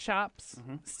workshops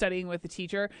studying with a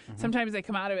teacher, sometimes I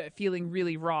come out of it feeling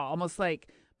really raw, almost like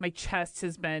my chest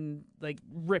has been like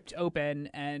ripped open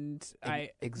and I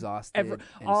exhausted and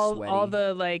all sweaty.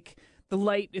 the like the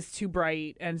light is too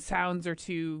bright and sounds are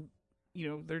too,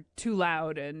 they're too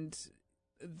loud, and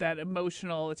that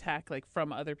emotional attack like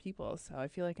from other people. So I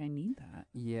feel like I need that.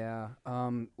 Yeah.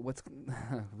 What's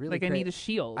really like I need a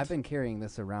shield. I've been carrying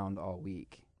this around all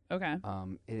week. Okay.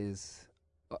 It is,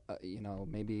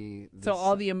 maybe. So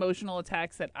all the emotional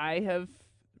attacks that I have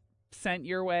sent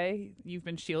your way, you've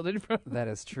been shielded from. That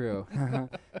is true.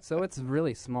 So it's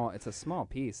really small. It's a small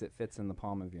piece. It fits in the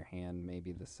palm of your hand,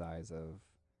 maybe the size of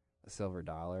a silver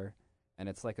dollar, and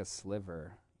it's like a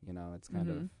sliver. It's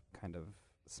kind of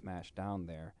smashed down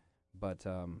there, but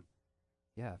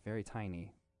yeah, very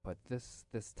tiny. But this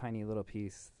tiny little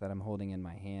piece that I'm holding in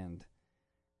my hand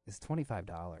is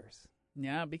 $25.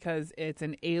 Yeah, because it's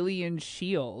an alien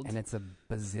shield, and it's a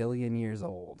bazillion years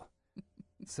old.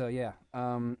 So yeah,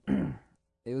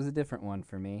 it was a different one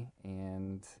for me,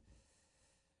 and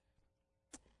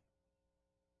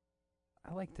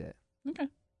I liked it. Okay.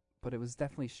 But it was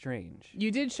definitely strange.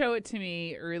 You did show it to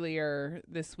me earlier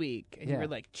this week, and Yeah. you were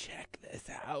like, check this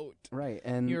out. Right.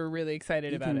 And you were really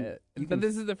excited about it. But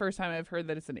this is the first time I've heard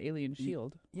that it's an alien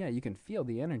shield. Yeah, you can feel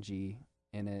the energy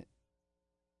in it,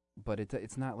 but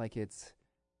it's not like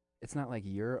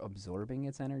you're absorbing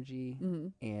its energy,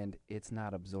 and it's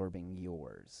not absorbing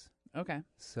yours. Okay.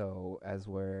 So as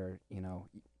where,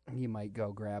 you might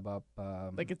go grab up...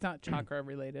 like it's not chakra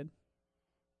related.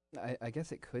 I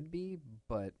guess it could be,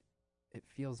 but it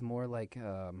feels more like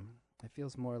a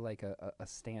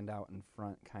stand out in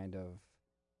front kind of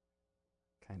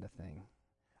thing.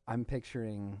 I'm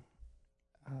picturing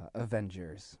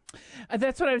Avengers.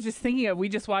 That's what I was just thinking of. We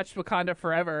just watched Wakanda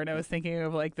Forever, and I was thinking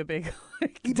of like the big.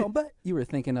 You were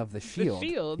thinking of the shield. The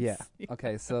shields. Yeah.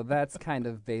 Okay, so that's kind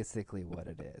of basically what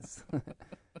it is.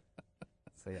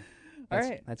 So yeah. All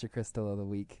right. That's your crystal of the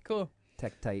week. Cool.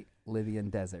 Tektite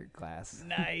Libyan desert glass.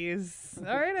 Nice.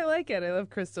 All right, I like it. I love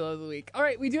crystal of the week. All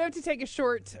right, we do have to take a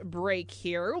short break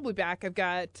here. We'll be back. I've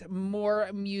got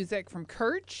more music from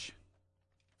KIRCH,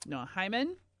 Noah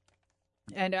Heyman,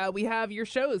 and we have your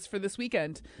shows for this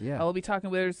weekend. Yeah. We'll be talking,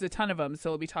 there's a ton of them,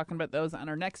 so we'll be talking about those on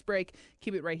our next break.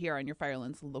 Keep it right here on your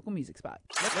Firelands local music spot.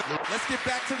 Let's get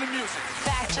back to the music.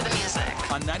 Back to the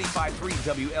music. On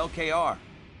 95.3 WLKR.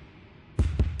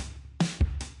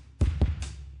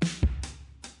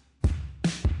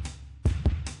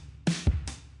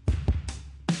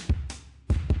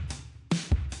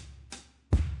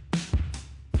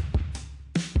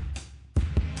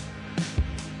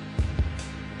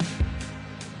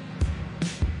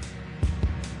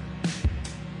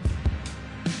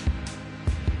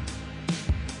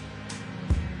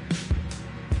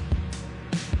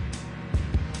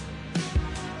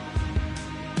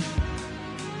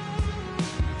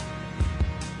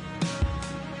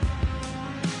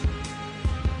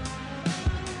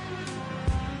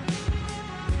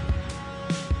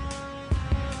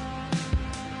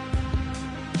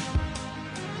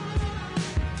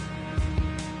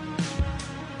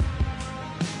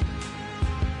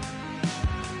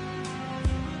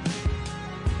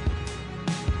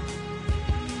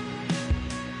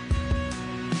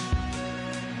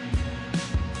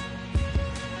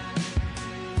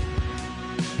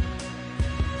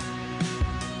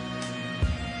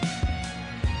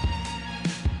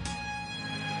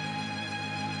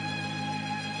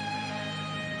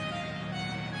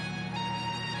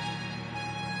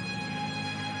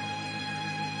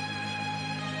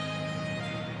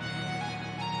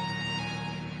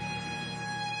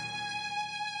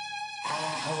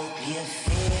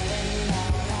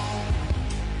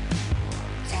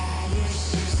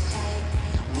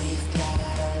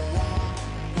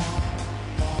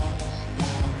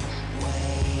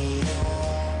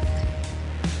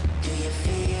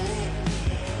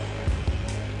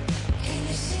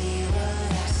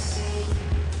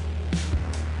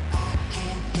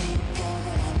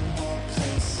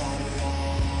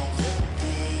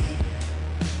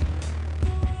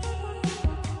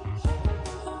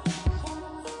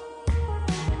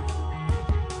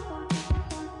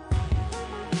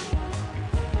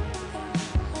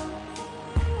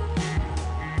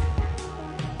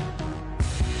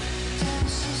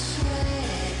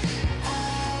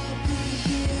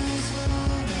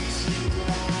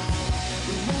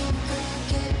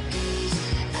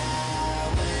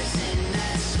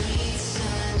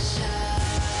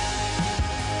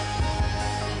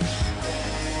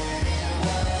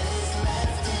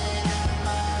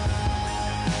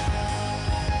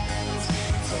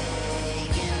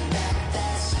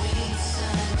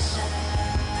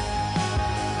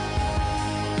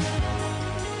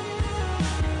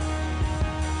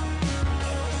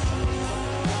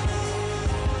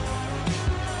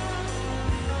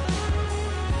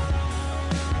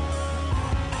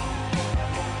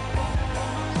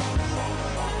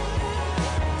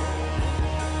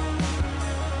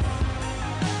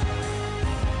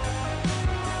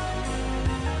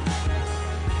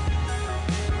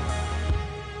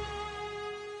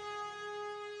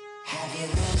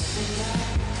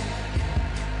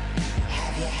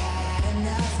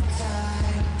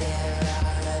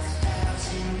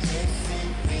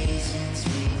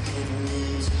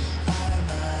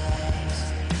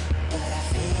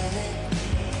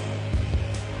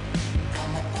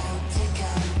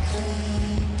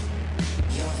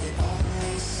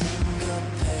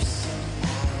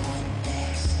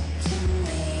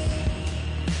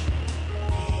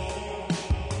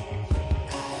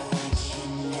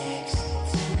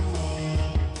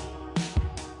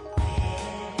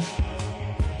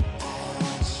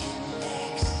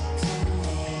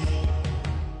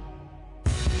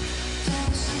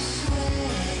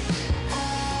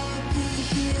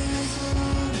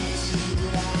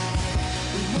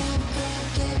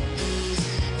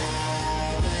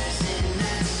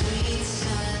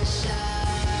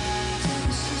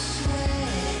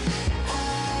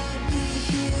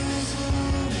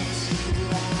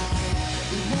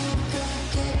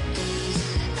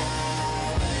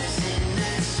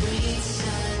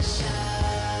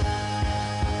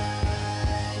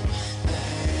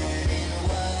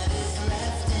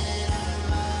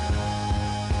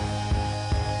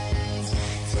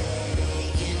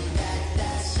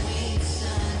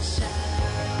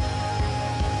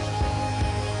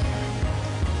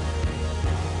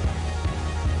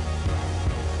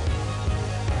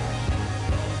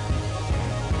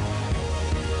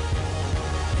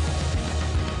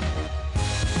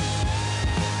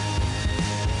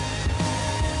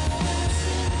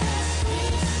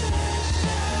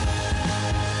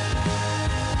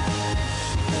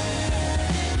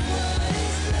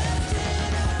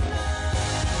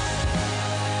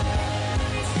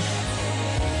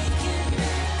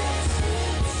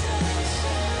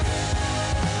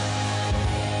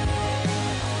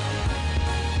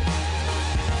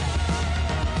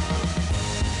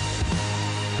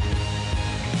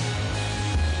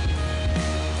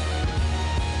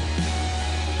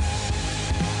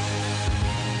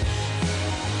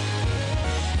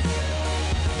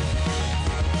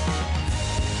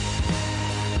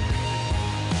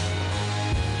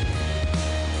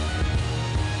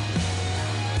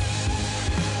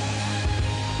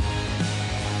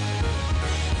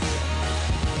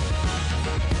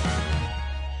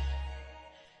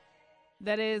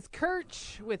 That is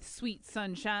KIRCH with Sweet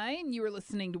Sunshine. You were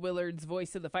listening to Willard's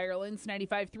Voice of the Firelands,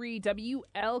 95.3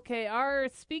 WLKR.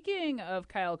 Speaking of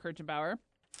Kyle Kirchenbauer,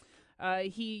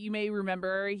 you may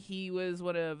remember he was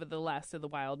one of the last of the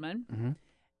Wildmen. Mm-hmm.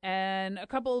 And a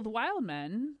couple of the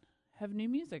Wildmen have new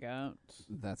music out.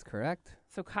 That's correct.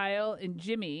 So Kyle and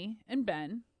Jimmy and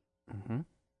Ben. Mm-hmm.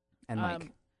 And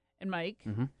Mike.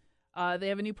 Mm-hmm. They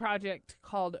have a new project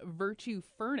called Virtue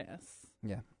Furnace.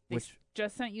 Yeah. They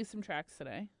just sent you some tracks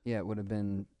today. Yeah, it would have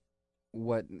been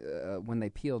what, when they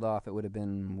peeled off, it would have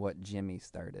been what Jimmy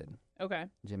started. Okay.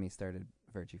 Jimmy started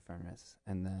Virtue Furnace.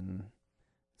 And then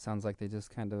sounds like they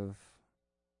just kind of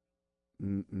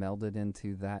melded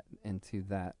into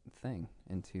that thing,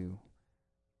 into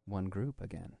one group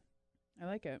again. I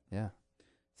like it. Yeah.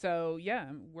 So,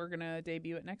 yeah, we're going to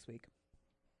debut it next week.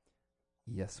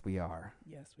 Yes, we are.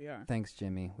 Yes, we are. Thanks,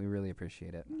 Jimmy. We really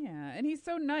appreciate it. Yeah, and he's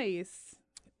so nice.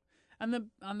 On the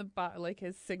like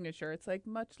his signature, it's like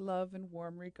much love and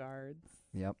warm regards.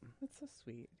 Yep. That's so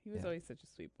sweet. He was always such a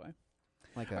sweet boy.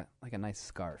 Like a nice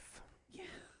scarf. Yeah.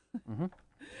 Mm-hmm.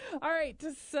 All right,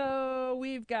 so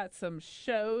we've got some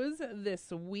shows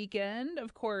this weekend.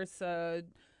 Of course,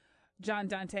 John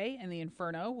Dante and the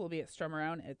Inferno will be at Strum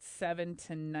Around at 7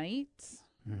 tonight.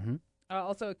 Mm-hmm.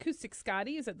 Also, Acoustic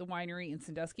Scotty is at the Winery in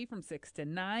Sandusky from 6 to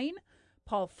 9.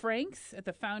 Paul Franks at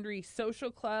the Foundry Social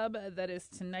Club. That is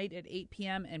tonight at 8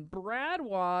 p.m. And Brad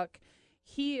Walk,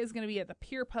 he is going to be at the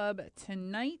Pier Pub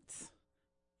tonight,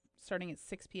 starting at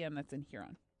 6 p.m. That's in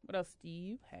Huron. What else do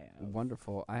you have?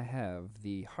 Wonderful. I have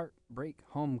the Heartbreak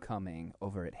Homecoming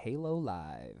over at Halo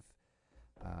Live.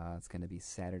 It's going to be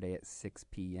Saturday at 6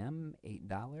 p.m.,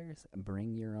 $8.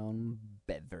 Bring your own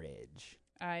beverage.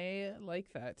 I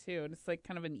like that, too. And it's like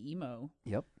kind of an emo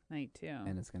night, too.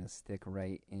 And it's going to stick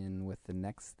right in with the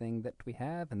next thing that we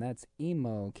have, and that's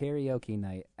emo karaoke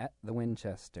night at the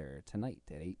Winchester tonight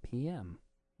at 8 p.m.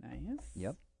 Nice.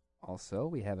 Yep. Also,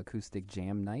 we have acoustic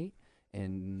jam night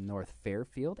in North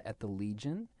Fairfield at the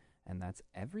Legion, and that's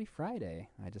every Friday.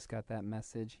 I just got that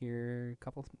message here a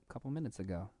couple minutes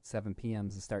ago. 7 p.m.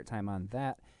 is the start time on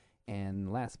that. And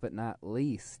last but not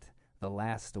least, The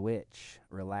Last Witch,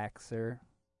 Relaxer,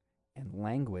 and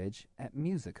Language at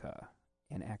Musica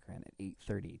in Akron at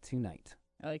 8:30 tonight.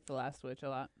 I like The Last Witch a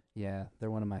lot. Yeah,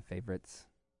 they're one of my favorites.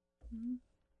 Mm-hmm.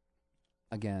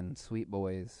 Again, sweet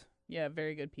boys. Yeah,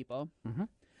 very good people. Mm-hmm.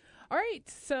 All right,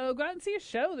 so go out and see a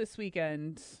show this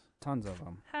weekend. Tons of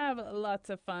them. Have lots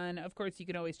of fun. Of course, you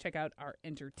can always check out our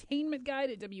entertainment guide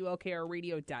at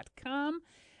WLKRradio.com.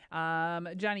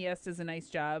 Johnny S. does a nice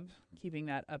job keeping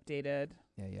that updated.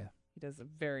 Yeah. He does a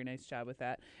very nice job with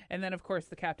that. And then, of course,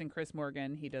 the Captain Chris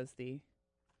Morgan, he does the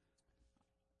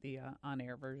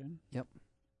on-air version. Yep.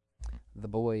 The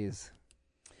boys.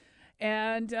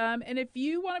 And if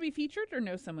you want to be featured or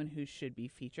know someone who should be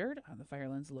featured on the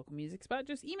Firelands Local Music Spot,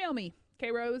 just email me,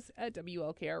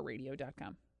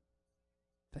 krose@WLKRradio.com.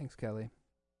 Thanks, Kelly.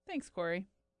 Thanks, Cory.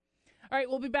 All right,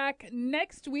 we'll be back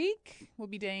next week. We'll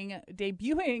be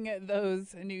debuting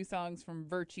those new songs from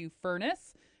Virtue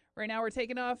Furnace. Right now we're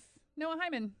taking off Noah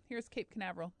Heyman. Here's Cape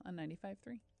Canaveral on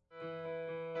 95.3.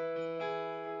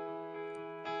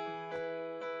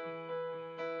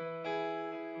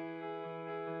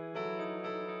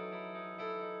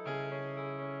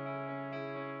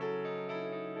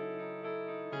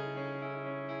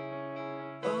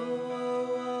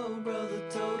 Oh, brother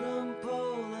totem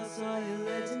pole, I saw your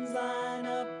legends line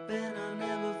up, and I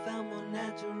never found more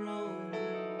natural.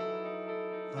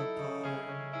 Apart,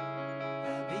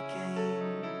 I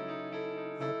became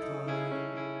apart.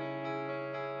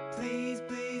 Please,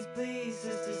 please, please,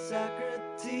 Sister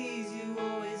Socrates, you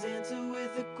always answer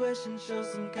with a question, show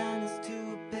some kindness to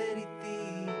a petty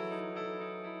thief.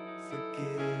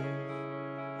 Forgive,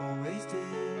 always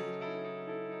did,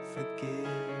 forgive.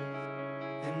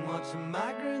 And watch the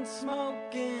migrants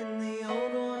smoke in the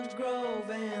old orange grove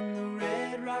and the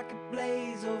red rocket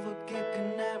blaze over Cape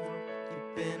Canaveral.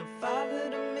 You've been a father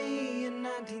to me in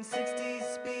 1960s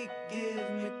speak. Give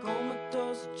me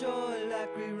comatose joy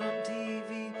like rerun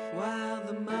TV, while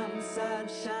the mountainside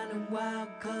shining wild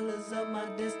colors of my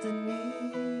destiny.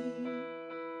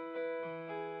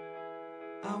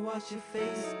 I watch your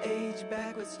face age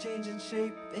backwards, changing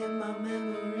shape in my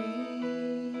memory.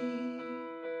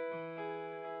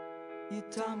 You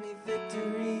taught me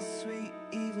victory, sweet,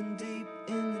 even deep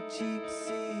in the cheap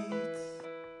seats.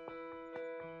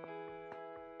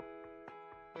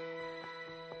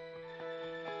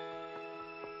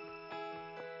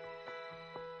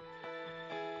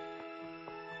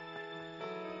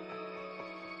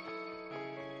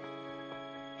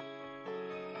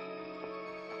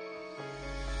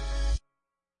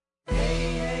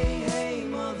 Hey,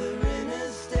 mother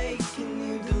interstate, can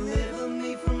you deliver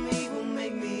me from evil?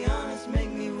 Make me honest,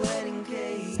 make me wedding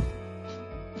cake.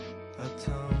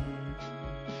 Atone,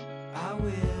 I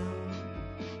will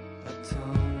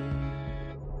atone.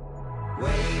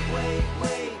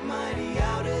 Wait, mighty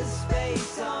outer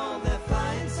space. All that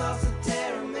flying sauce of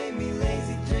terror made me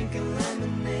lazy, drinking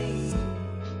lemonade.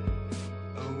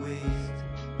 A waste,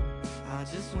 I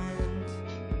just went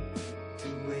to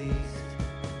waste.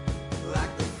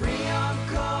 Like the Freon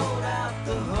code out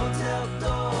the hotel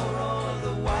door, or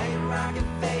the white rocket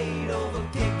fade over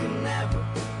Cape Canaveral.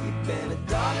 You've been a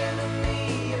daughter to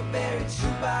me, a buried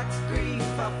shoebox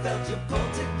grief. I felt your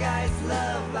poltergeist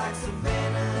love like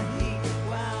Savannah heat,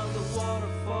 while the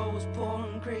waterfall was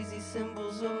pouring crazy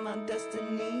symbols of my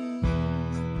destiny.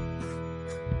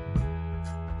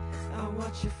 I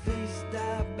watch your face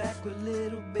die backward,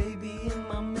 little baby, in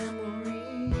my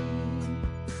memory.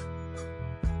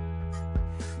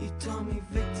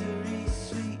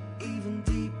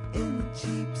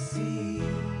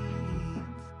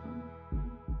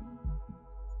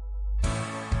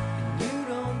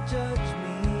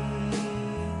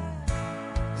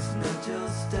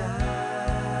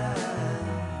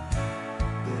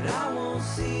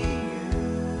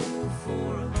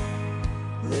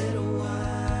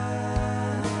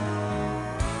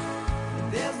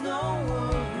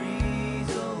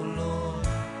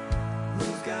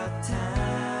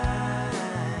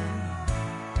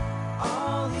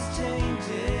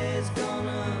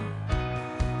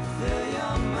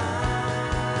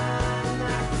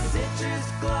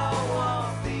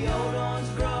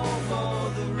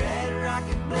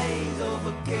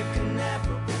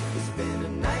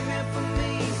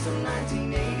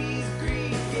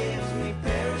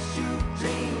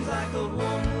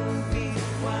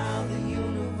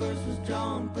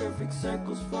 drawing perfect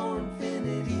circles for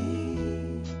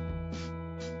infinity.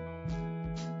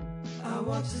 I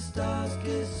watch the stars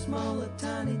get smaller,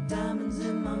 tiny diamonds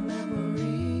in my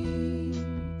memory.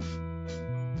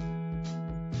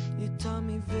 You taught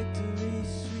me victory,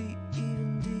 sweet,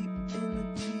 even deep in the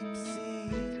cheap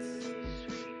seats.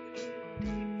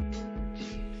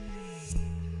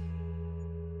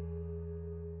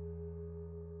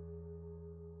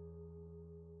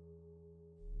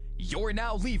 You're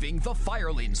now leaving the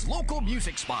Firelands local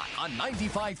music spot on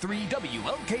 95.3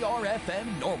 WLKR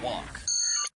FM Norwalk.